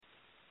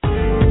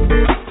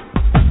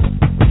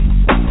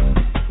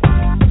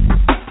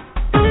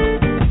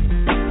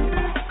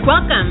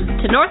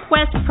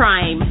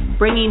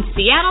bringing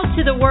Seattle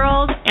to the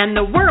world and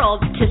the world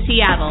to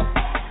Seattle.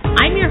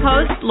 I'm your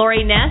host,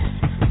 Lori Ness,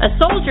 a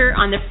soldier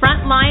on the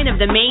front line of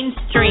the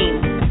mainstream.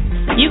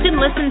 You can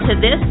listen to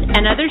this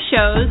and other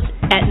shows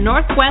at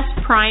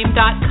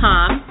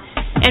northwestprime.com,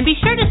 and be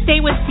sure to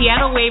stay with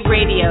Seattle Wave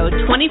Radio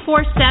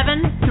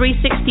 24/7,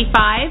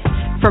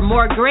 365 for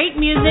more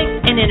great music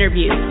and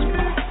interviews.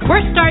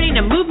 We're starting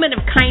a movement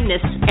of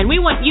kindness, and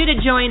we want you to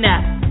join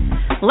us.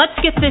 Let's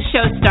get this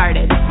show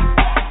started.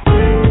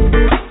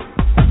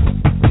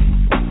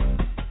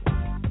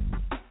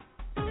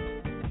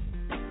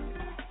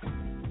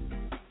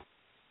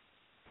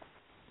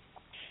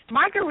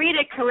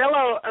 Margarita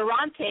Carrillo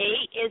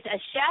Arronte is a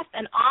chef,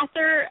 an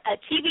author, a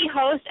TV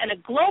host, and a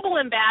global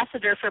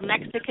ambassador for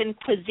Mexican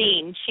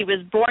cuisine. She was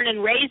born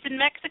and raised in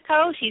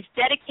Mexico. She's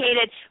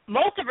dedicated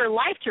most of her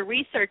life to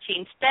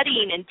researching,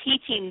 studying, and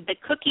teaching the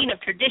cooking of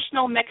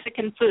traditional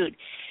Mexican food.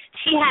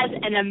 She has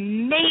an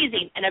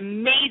amazing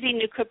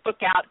new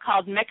cookbook out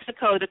called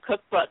Mexico the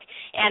Cookbook.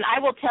 And I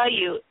will tell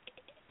you,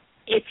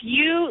 if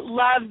you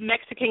love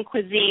Mexican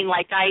cuisine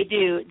like I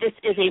do, this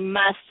is a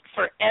must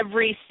for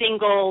every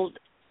single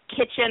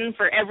kitchen,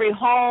 for every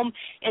home.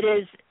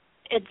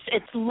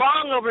 It's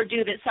long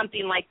overdue that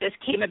something like this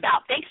came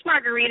about. Thanks,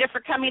 Margarita, for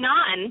coming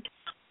on.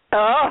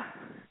 Oh,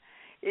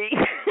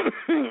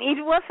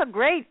 it was a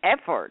great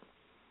effort.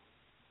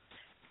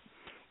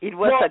 It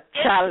was a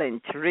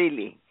challenge,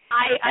 really.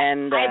 I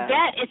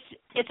bet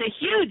it's a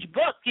huge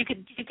book. You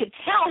could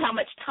tell how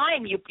much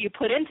time you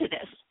put into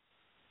this.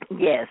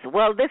 Yes.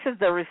 Well, this is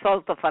the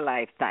result of a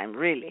lifetime,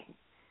 really.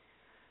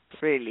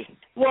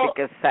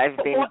 Because I've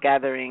been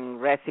gathering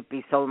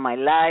recipes all my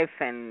life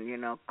and,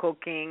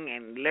 cooking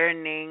and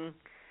learning.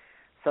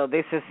 So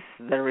this is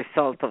the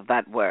result of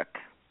that work.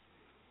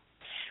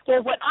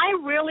 Well, what I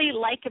really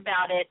like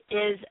about it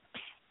is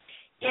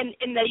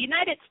in the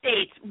United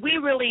States, we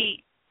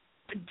really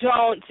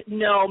don't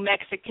know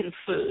Mexican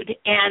food.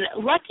 And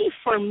lucky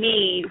for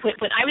me,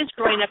 when I was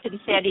growing up in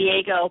San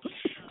Diego,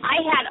 I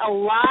had a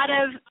lot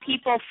of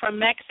people from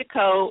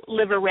Mexico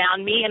live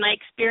around me, and I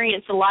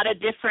experienced a lot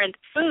of different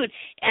food.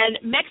 And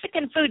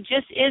Mexican food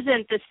just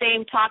isn't the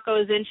same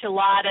tacos,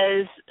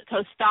 enchiladas,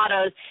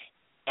 tostados.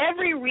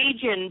 Every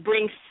region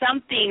brings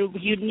something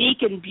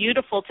unique and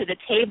beautiful to the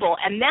table,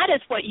 and that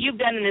is what you've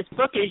done in this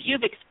book, is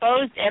you've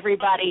exposed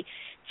everybody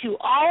to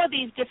all of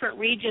these different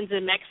regions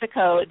in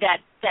Mexico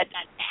that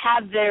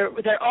have their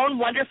own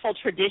wonderful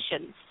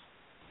traditions.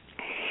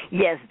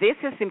 Yes, this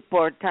is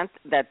important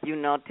that you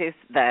notice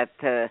that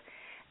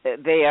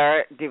they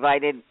are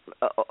divided,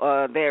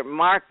 they're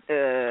marked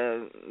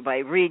by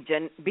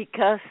region,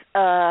 because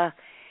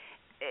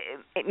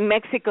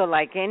Mexico,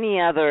 like any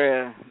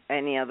other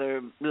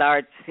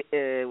large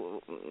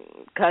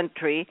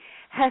country,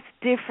 has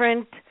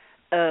different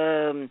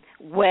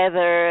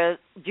weather,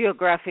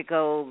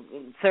 geographical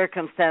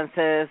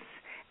circumstances,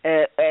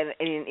 and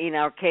in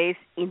our case,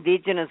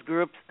 indigenous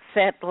groups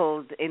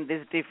settled in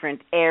these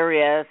different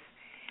areas,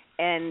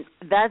 and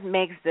that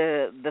makes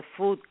the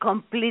food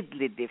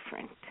completely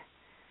different.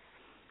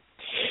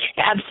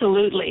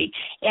 Absolutely.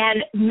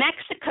 And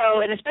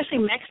Mexico, and especially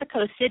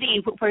Mexico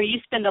City, where you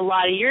spend a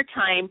lot of your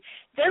time,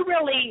 they're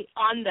really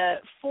on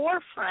the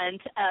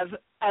forefront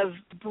of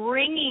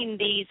bringing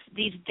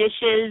these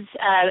dishes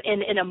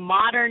in a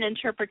modern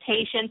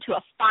interpretation to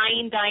a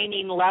fine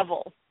dining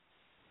level.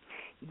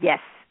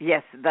 Yes,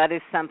 that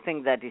is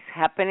something that is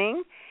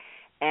happening,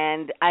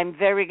 and I'm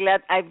very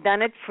glad. I've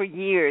done it for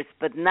years,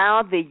 but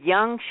now the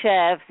young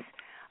chefs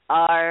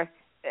are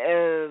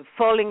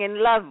falling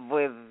in love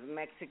with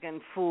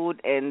Mexican food,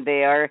 and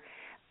they are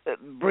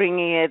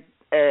bringing it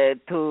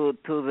to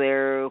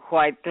their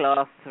white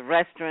cloth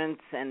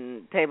restaurants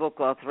and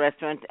tablecloth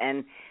restaurants,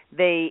 and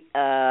they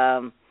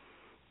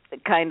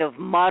kind of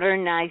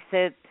modernize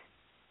it,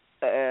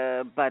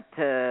 but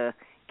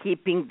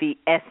keeping the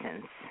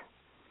essence.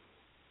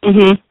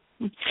 Mm-hmm.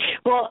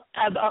 Well,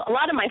 a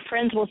lot of my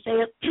friends will say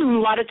a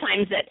lot of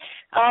times that,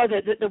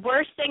 the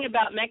worst thing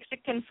about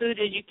Mexican food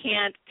is you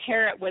can't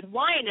pair it with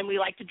wine, and we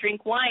like to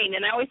drink wine.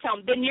 And I always tell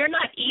them, then you're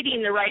not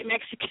eating the right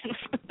Mexican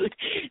food,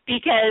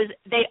 because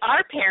they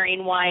are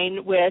pairing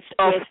wine with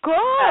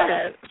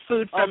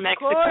food from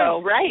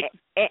Mexico, right?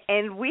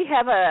 And we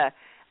have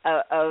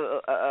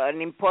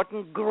an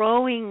important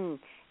growing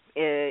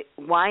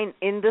wine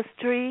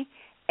industry.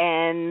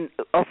 And,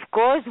 of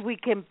course, we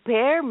can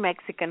pair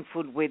Mexican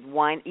food with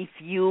wine if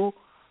you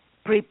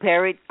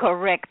prepare it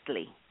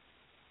correctly.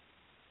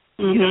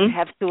 Mm-hmm. You don't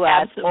have to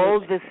add all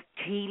this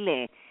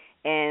chile,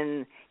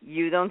 and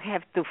you don't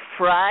have to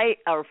fry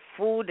our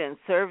food and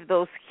serve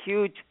those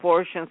huge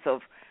portions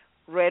of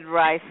red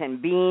rice and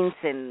beans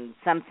and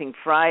something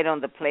fried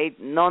on the plate.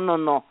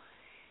 No.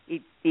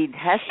 It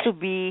has to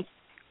be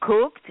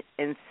cooked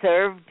and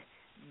served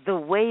the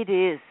way it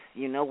is,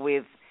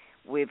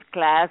 with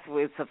class,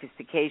 with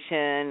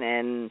sophistication,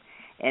 and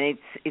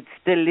it's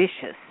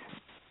delicious.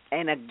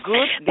 And a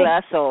good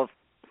glass of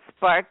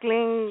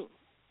sparkling,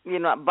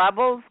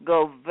 bubbles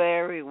go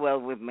very well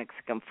with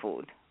Mexican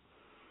food.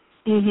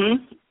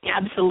 Mhm.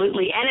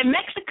 Absolutely. And in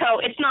Mexico,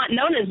 it's not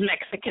known as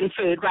Mexican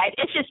food, right?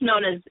 It's just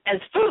known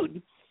as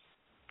food.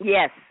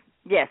 Yes,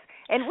 yes.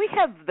 And we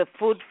have the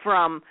food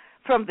from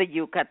the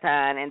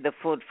Yucatan, and the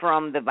food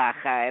from the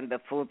Baja, and the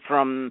food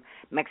from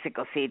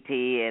Mexico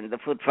City, and the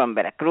food from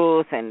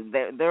Veracruz, and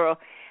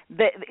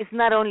it's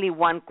not only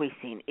one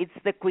cuisine, it's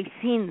the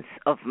cuisines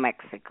of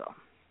Mexico.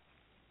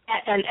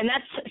 And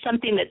that's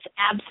something that's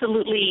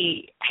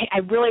absolutely, I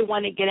really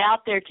want to get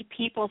out there to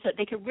people so that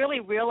they can really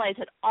realize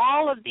that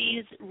all of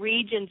these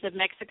regions of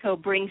Mexico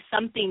bring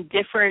something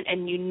different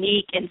and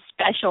unique and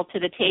special to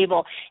the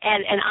table.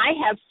 And I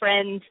have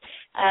friends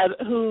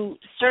who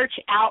search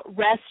out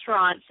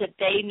restaurants that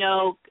they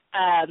know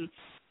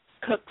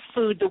cook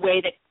food the way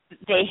that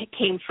they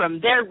came from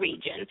their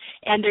region.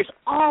 And there's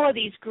all of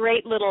these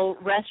great little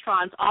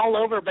restaurants all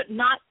over, but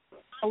not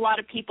a lot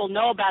of people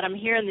know about them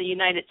here in the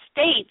United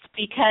States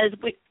because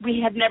we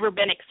have never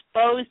been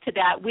exposed to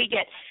that. We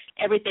get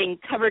everything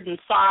covered in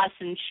sauce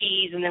and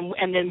cheese, and then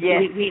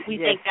yes, we yes,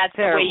 think that's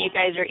terrible. the way you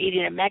guys are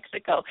eating in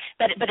Mexico.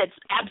 But it's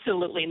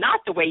absolutely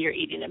not the way you're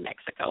eating in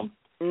Mexico.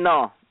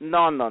 No.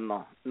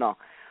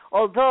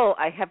 Although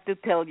I have to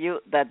tell you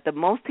that the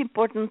most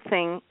important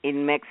thing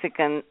in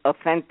Mexican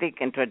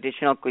authentic and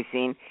traditional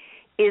cuisine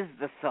is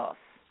the sauce.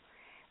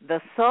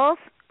 The sauce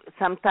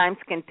sometimes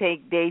can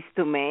take days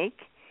to make,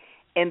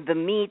 and the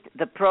meat,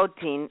 the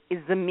protein, is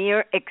the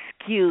mere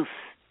excuse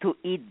to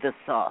eat the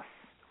sauce.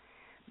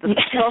 The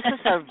sauces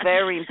are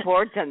very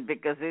important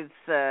because it's,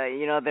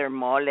 they're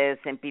moles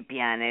and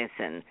pipianes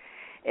and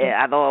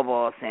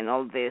adobos and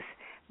all this.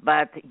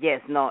 But,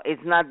 yes, no,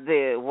 it's not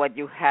what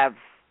you have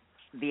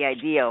the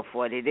idea of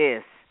what it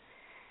is.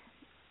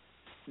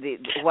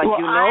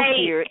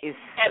 Here is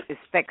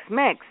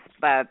Tex-Mex,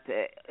 but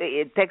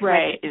Tex-Mex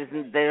right.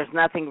 there's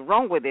nothing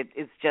wrong with it.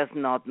 It's just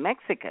not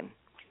Mexican.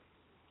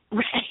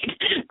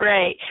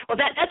 Right. Well,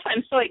 that's why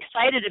I'm so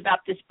excited about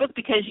this book,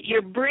 because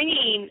you're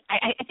bringing,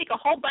 I think, a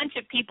whole bunch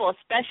of people,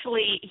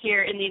 especially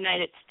here in the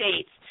United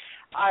States,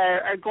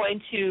 are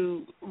going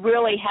to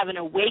really have an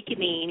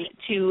awakening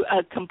to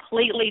a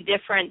completely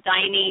different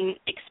dining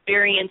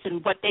experience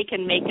and what they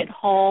can make at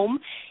home,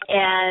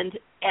 and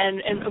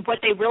what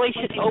they really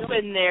should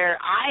open their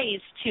eyes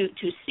to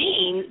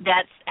seeing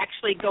that's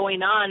actually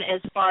going on as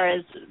far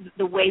as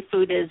the way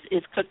food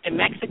is cooked in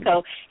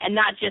Mexico, and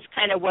not just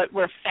kind of what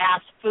we're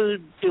fast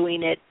food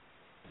doing it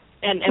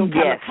and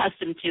become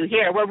accustomed to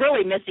here. We're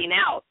really missing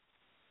out.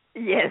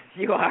 Yes,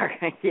 you are.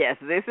 Yes,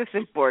 this is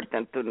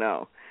important to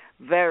know.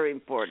 Very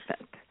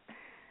important.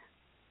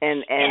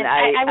 And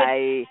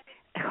I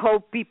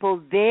hope people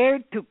dare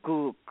to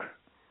cook.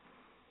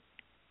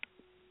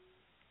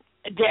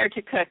 Dare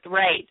to cook,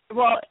 right.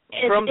 Well,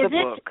 from the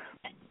book.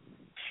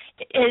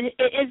 Is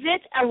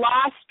it a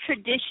lost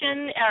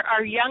tradition?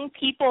 Are young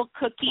people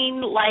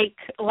cooking like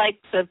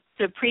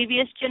the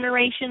previous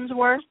generations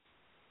were?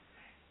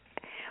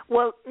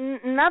 Well,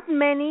 not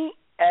many,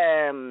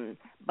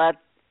 but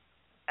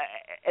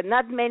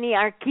not many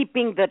are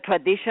keeping the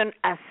tradition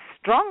as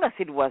strong as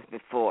it was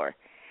before,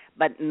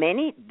 but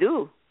many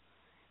do.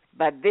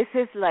 But this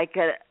is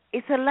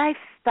it's a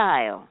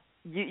lifestyle.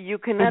 You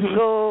cannot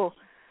go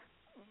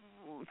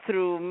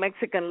through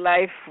Mexican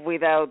life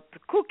without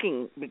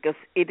cooking, because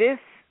it is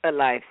a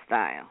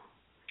lifestyle.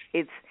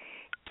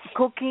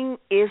 Cooking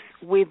is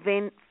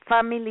within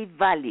family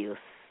values.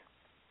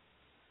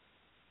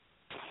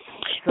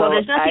 So well,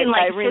 there's nothing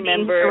like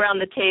sitting around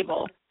the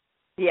table.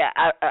 Yeah,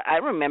 I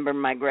remember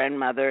my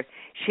grandmother.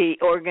 She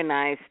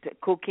organized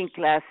cooking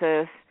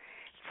classes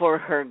for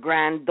her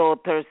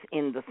granddaughters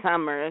in the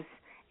summers,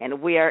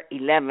 and we are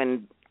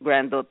 11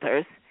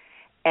 granddaughters.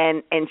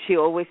 And she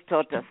always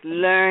taught us,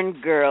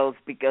 learn, girls,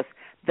 because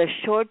the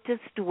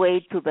shortest way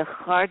to the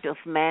heart of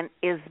man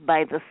is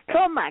by the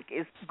stomach,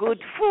 is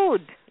good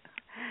food.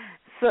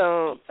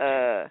 So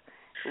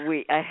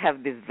I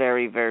have this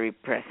very, very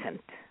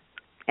present.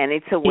 And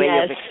it's a way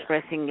of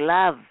expressing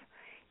love.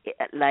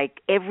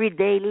 Like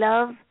everyday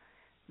love,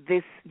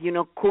 this,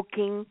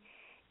 cooking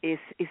is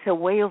a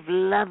way of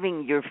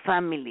loving your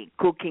family,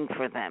 cooking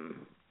for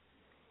them.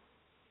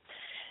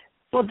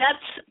 Well,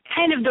 that's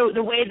kind of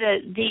the way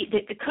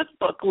the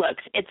cookbook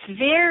looks. It's a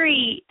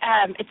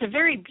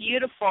very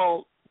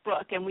beautiful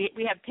book, and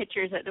we have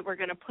pictures that we're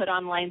going to put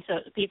online so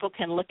people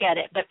can look at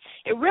it. But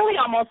it really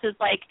almost is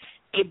like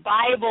a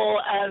Bible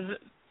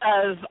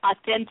of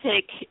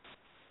authentic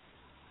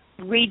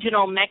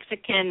regional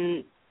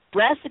Mexican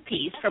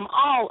recipes from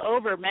all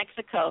over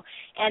Mexico,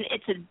 and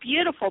it's a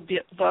beautiful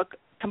book.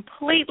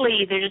 Completely,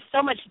 there's just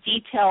so much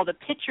detail. The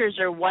pictures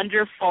are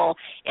wonderful.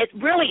 It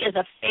really is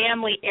a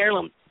family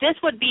heirloom. This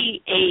would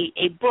be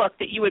a book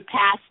that you would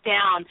pass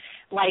down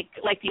like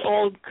the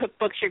old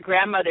cookbooks your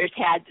grandmothers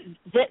had.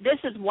 This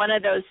is one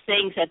of those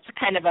things that's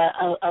kind of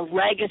a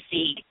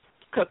legacy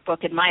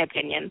cookbook, in my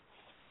opinion.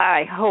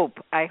 I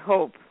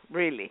hope,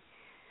 really,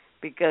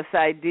 because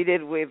I did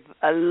it with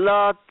a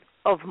lot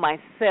of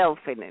myself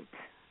in it.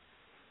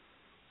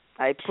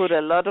 I put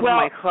a lot of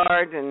my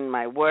heart and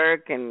my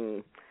work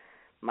and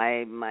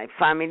my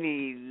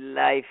family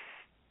life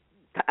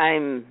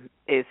time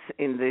is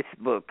in this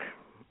book?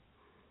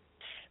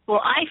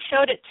 Well, I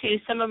showed it to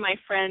some of my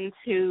friends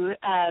who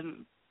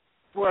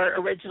were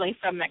originally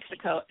from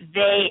Mexico.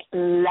 They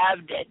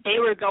loved it. They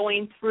were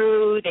going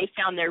through, they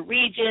found their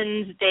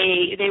regions,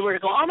 they were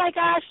going, oh my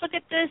gosh, look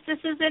at this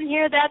is in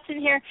here, that's in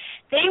here.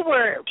 They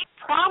were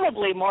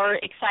probably more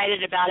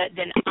excited about it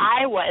than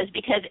I was,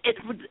 because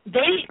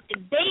they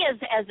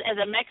as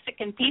a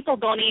Mexican people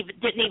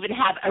didn't even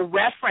have a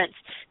reference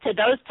to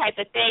those type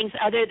of things,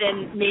 other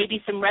than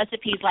maybe some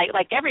recipes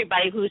like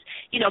everybody who's,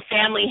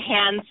 family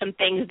hands some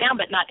things down,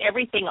 but not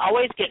everything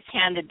always gets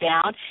handed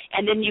down.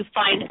 And then you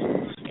find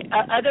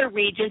other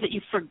regions that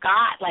you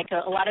forgot. Like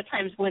a lot of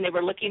times when they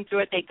were looking through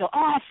it, they go,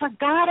 "Oh, I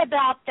forgot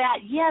about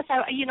that. Yes,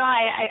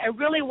 I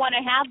really want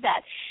to have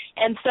that."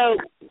 And so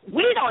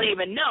we don't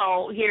even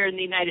know here in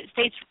the United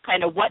States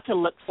kind of what to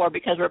look for,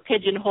 because we're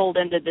pigeonholed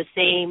into the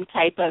same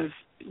type of,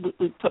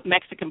 we put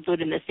Mexican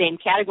food in the same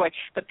category.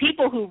 But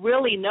people who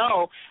really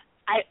know,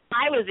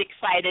 I was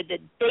excited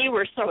that they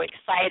were so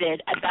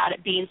excited about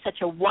it being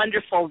such a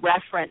wonderful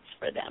reference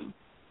for them.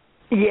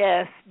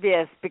 Yes,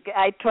 because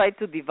I tried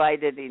to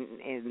divide it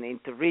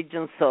into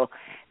regions so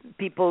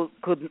people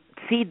could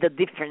see the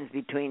difference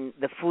between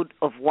the food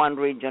of one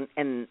region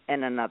and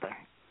another.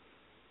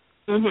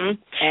 Mm-hmm.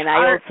 And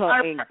I also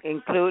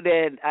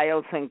included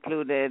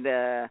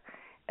a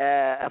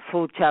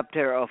full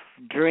chapter of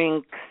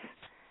drinks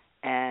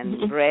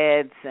and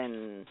breads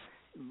and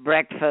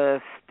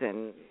breakfast,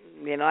 and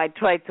I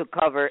tried to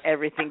cover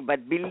everything.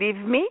 But believe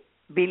me,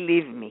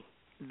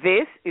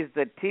 this is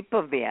the tip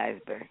of the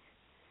iceberg.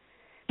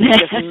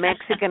 Because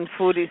Mexican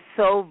food is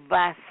so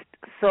vast,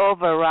 so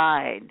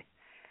varied,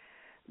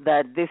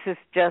 that this is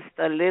just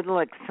a little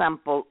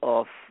example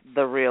of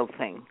the real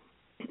thing.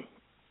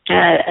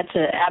 That's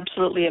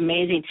absolutely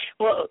amazing.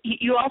 Well,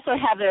 you also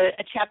have a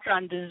chapter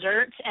on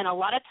desserts, and a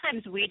lot of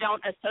times we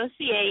don't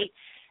associate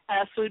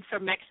food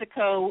from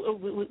Mexico.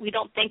 We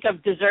don't think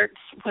of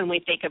desserts when we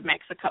think of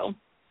Mexico.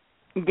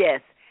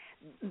 Yes,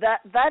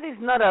 that is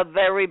not a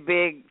very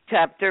big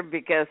chapter,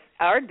 because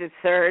our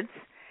desserts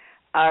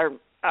are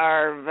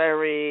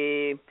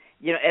very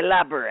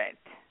elaborate,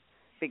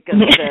 because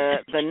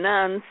the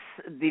nuns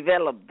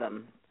developed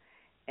them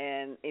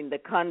and in the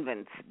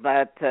convents.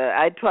 But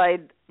I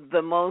tried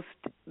the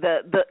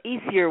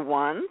easier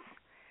ones,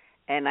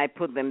 and I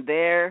put them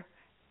there.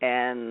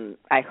 And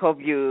I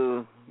hope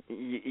you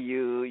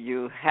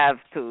have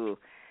the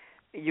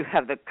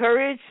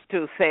courage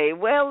to say,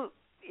 well,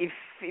 if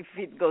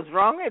it goes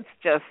wrong, it's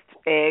just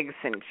eggs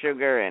and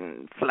sugar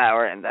and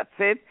flour, and that's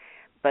it.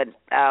 But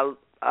I'll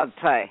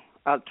try.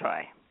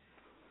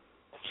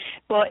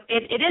 Well,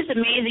 it is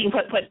amazing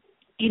what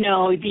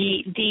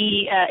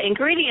the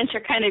ingredients are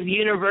kind of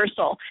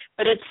universal,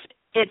 but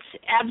it's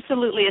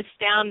absolutely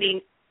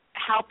astounding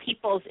how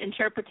people's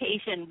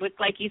interpretation, with,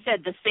 like you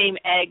said, the same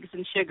eggs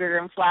and sugar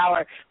and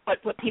flour,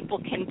 what people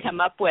can come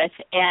up with.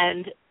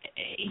 And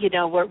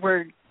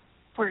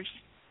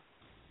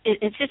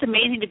it's just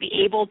amazing to be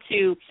able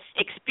to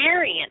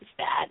experience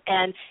that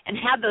and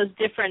have those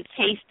different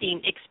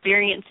tasting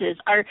experiences.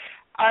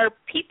 Are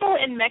people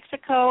in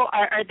Mexico,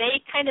 are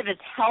they kind of as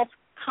health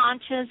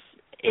conscious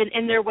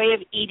in their way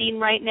of eating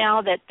right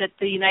now that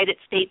the United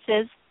States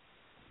is?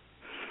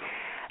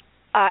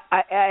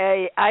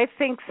 I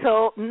think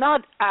so.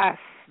 Not as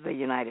the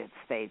United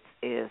States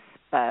is,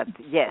 but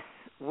yes,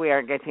 we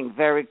are getting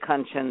very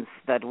conscious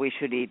that we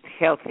should eat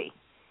healthy.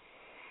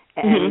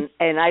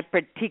 And I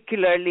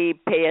particularly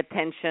pay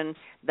attention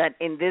that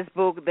in this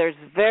book there's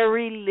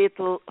very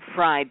little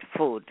fried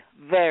food.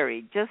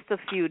 Just a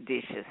few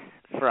dishes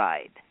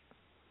fried.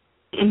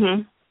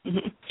 Mhm.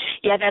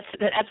 Yeah,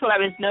 that's what I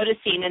was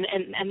noticing,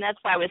 and that's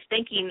why I was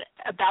thinking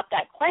about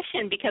that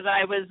question, because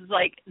I was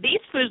like, these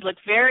foods look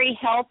very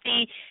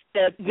healthy.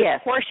 The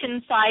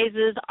portion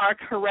sizes are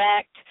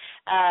correct.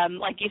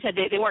 Like you said,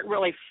 they weren't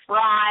really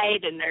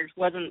fried, and there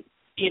wasn't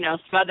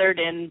smothered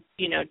in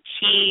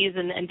cheese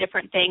and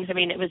different things. I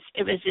mean, it was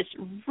just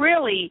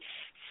really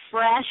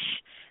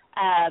fresh.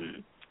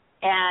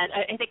 And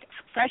I think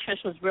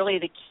freshness was really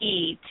the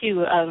key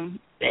too.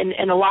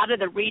 And a lot of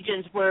the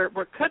regions were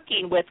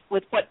cooking with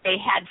what they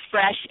had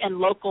fresh and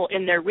local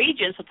in their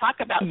region. So talk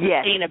about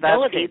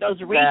sustainability.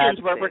 Those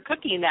regions were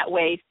cooking that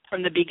way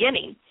from the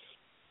beginning.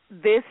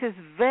 This is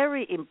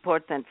very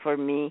important for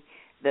me,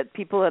 that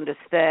people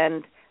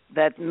understand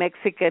that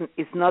Mexican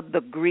is not the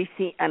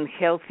greasy,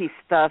 unhealthy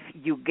stuff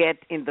you get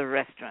in the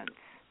restaurants.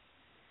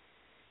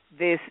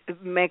 This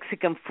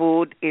Mexican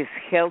food is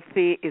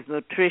healthy, is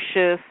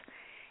nutritious,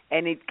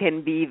 and it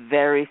can be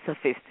very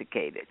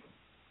sophisticated.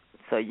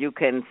 So you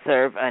can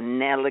serve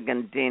an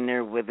elegant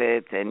dinner with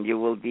it, and you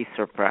will be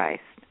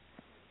surprised.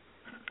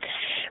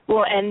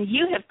 Well, and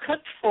you have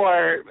cooked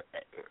for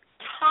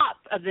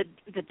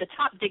the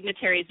top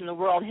dignitaries in the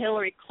world: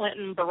 Hillary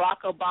Clinton,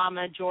 Barack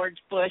Obama, George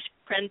Bush,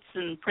 prince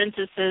and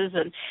princesses,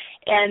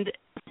 and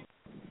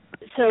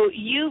so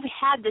you've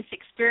had this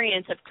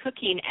experience of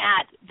cooking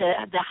at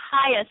the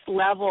highest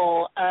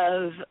level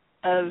of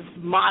of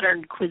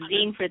modern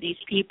cuisine for these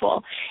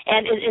people.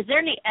 And is there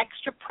any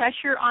extra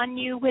pressure on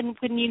you when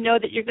you know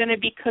that you're going to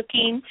be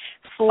cooking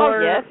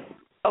for? Oh, yes.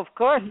 Of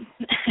course.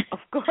 Of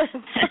course.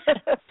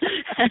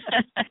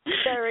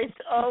 There is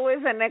always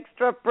an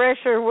extra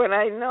pressure when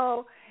I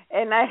know,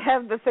 and I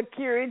have the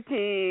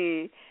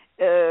security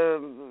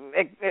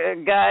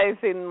guys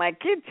in my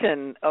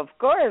kitchen. Of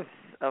course.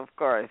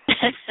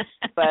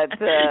 But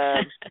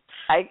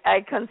I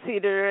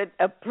consider it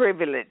a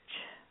privilege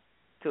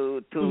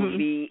to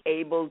be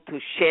able to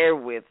share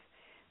with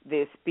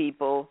these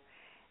people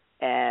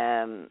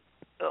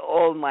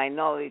all my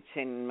knowledge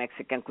in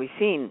Mexican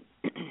cuisine.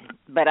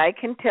 But I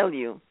can tell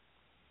you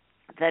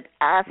that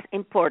as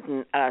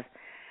important as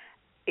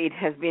it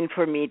has been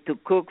for me to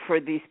cook for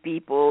these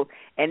people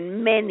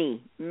and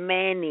many,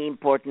 many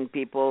important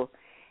people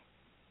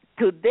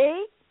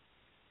today,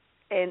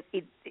 and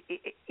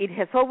it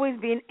has always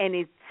been, and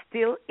it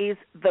still is,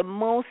 the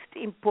most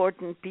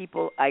important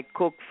people I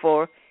cook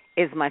for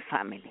is my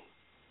family.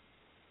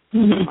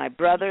 Mm-hmm. My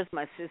brothers,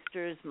 my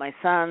sisters, my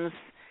sons.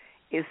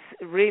 Is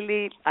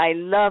really, I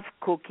love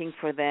cooking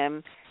for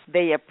them.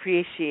 They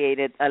appreciate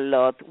it a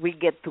lot. We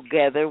get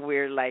together,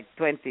 we're like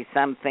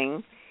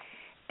 20-something,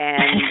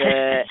 and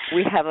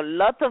we have a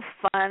lot of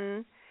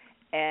fun,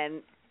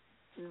 and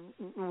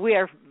we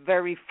are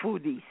very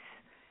foodies.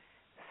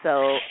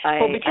 So I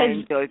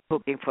enjoy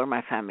cooking for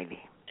my family.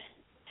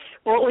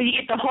 Well, you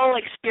get the whole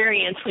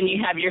experience when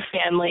you have your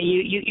family.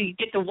 You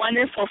get the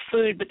wonderful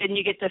food, but then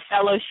you get the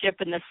fellowship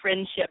and the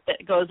friendship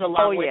that goes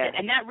along with it.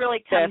 And that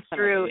really comes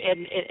through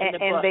in the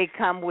book. And they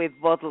come with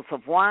bottles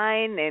of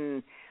wine,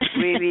 and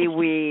really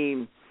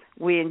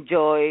we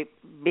enjoy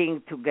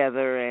being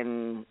together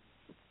and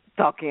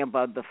talking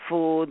about the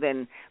food,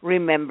 and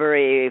remember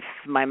if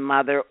my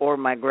mother or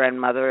my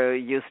grandmother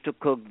used to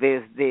cook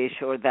this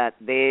dish or that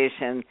dish,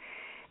 and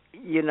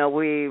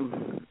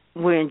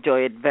we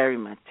enjoy it very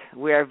much.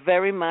 We are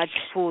very much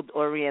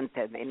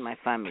food-oriented in my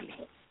family.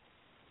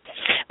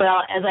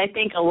 Well, as I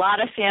think a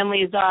lot of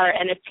families are,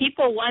 and if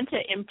people want to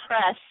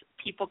impress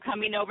people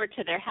coming over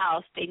to their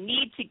house, they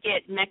need to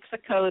get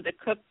Mexico, the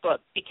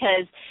cookbook,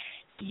 because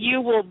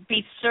you will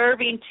be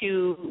serving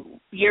to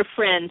your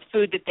friends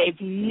food that they've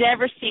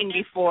never seen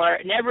before,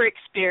 never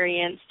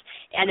experienced,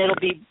 and it'll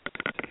be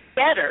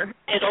better.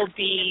 It'll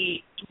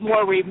be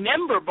more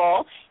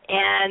memorable,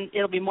 and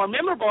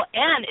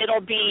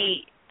it'll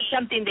be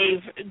something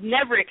they've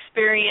never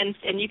experienced,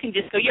 and you can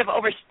just go. You have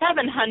over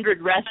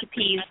 700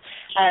 recipes.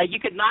 You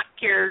could knock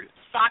your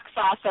socks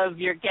off of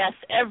your guests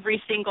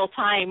every single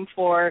time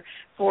for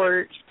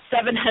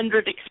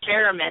 700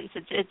 experiments.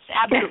 It's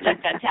absolutely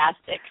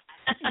fantastic.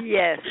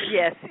 Yes,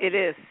 it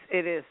is.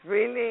 It is.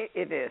 Really,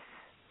 it is.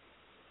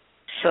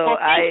 So well,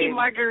 thank you,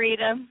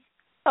 Margarita.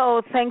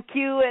 Oh, thank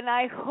you, and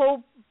I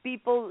hope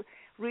people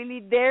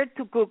really dare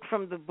to cook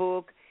from the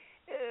book,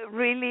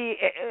 really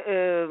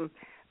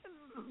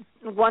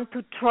want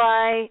to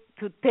try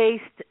to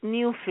taste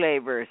new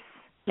flavors,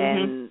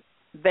 and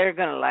they're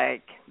going to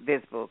like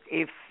this book.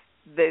 If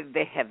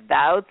they have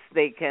doubts,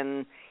 they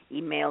can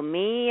email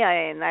me,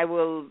 and I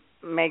will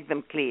make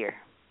them clear.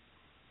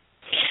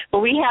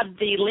 Well, we have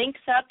the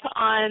links up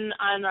on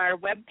our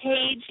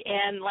webpage,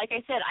 and like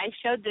I said, I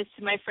showed this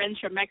to my friends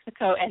from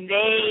Mexico, and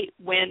they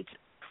went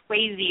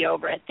crazy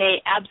over it.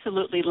 They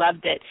absolutely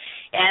loved it.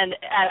 And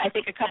I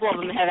think a couple of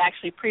them have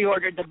actually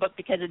pre-ordered the book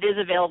because it is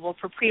available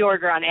for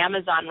pre-order on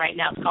Amazon right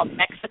now. It's called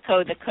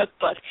Mexico, the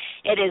Cookbook.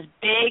 It is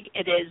big.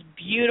 It is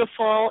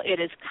beautiful. It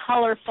is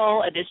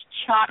colorful. It is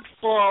chock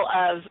full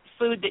of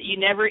food that you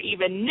never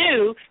even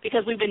knew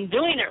because we've been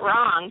doing it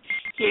wrong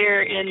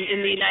here in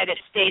the United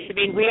States. I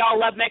mean, we all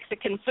love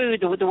Mexican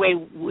food the way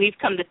we've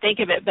come to think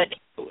of it, but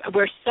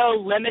we're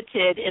so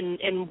limited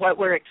in what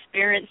we're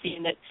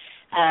experiencing that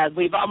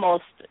we've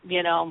almost,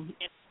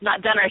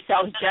 not done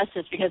ourselves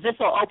justice, because this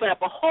will open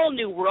up a whole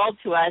new world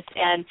to us,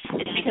 and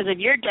it's because of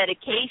your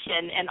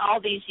dedication and all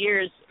these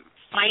years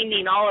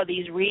finding all of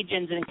these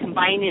regions and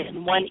combining it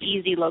in one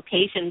easy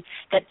location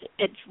that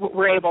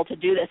we're able to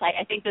do this.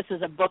 I think this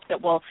is a book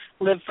that will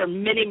live for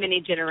many,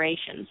 many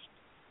generations.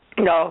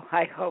 No,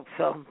 I hope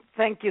so.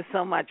 Thank you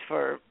so much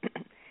for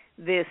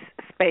this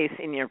space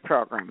in your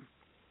program.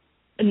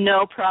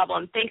 No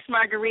problem. Thanks,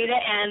 Margarita,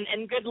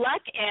 and good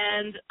luck.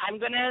 And I'm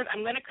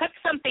gonna cook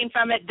something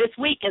from it this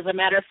week, as a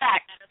matter of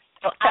fact.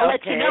 So I'll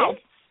let you know.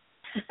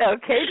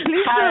 Okay,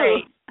 please do.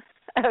 Right.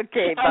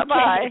 Okay,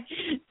 bye-bye.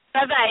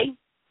 Bye-bye.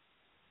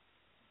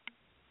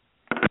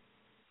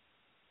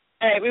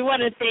 All right, we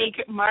want to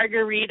thank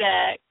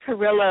Margarita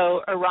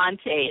Carrillo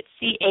Arronte. It's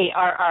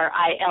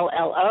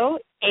Carrillo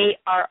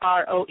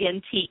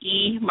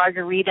Arronte,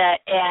 Margarita,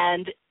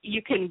 and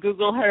you can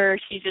Google her.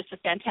 She's just a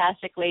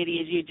fantastic lady,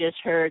 as you just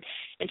heard,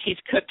 and she's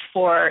cooked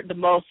for the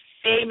most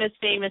famous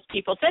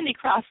people: Cindy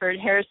Crawford,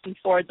 Harrison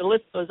Ford. The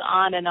list goes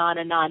on and on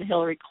and on.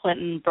 Hillary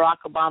Clinton,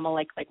 Barack Obama,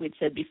 like we'd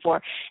said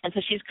before. And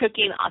so she's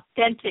cooking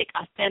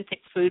authentic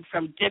food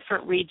from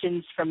different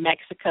regions from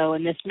Mexico.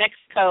 And this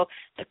Mexico,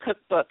 the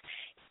cookbook,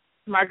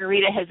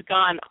 Margarita has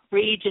gone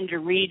region to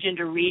region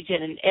to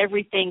region, and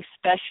everything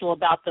special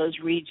about those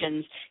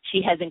regions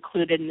she has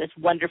included in this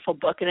wonderful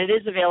book. And it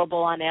is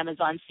available on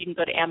Amazon, so you can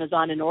go to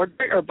Amazon and order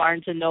it, or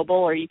Barnes & Noble,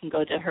 or you can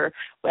go to her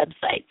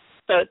website.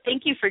 So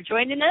thank you for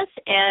joining us,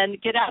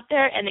 and get out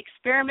there and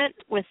experiment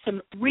with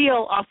some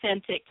real,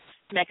 authentic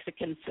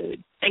Mexican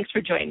food. Thanks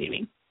for joining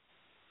me.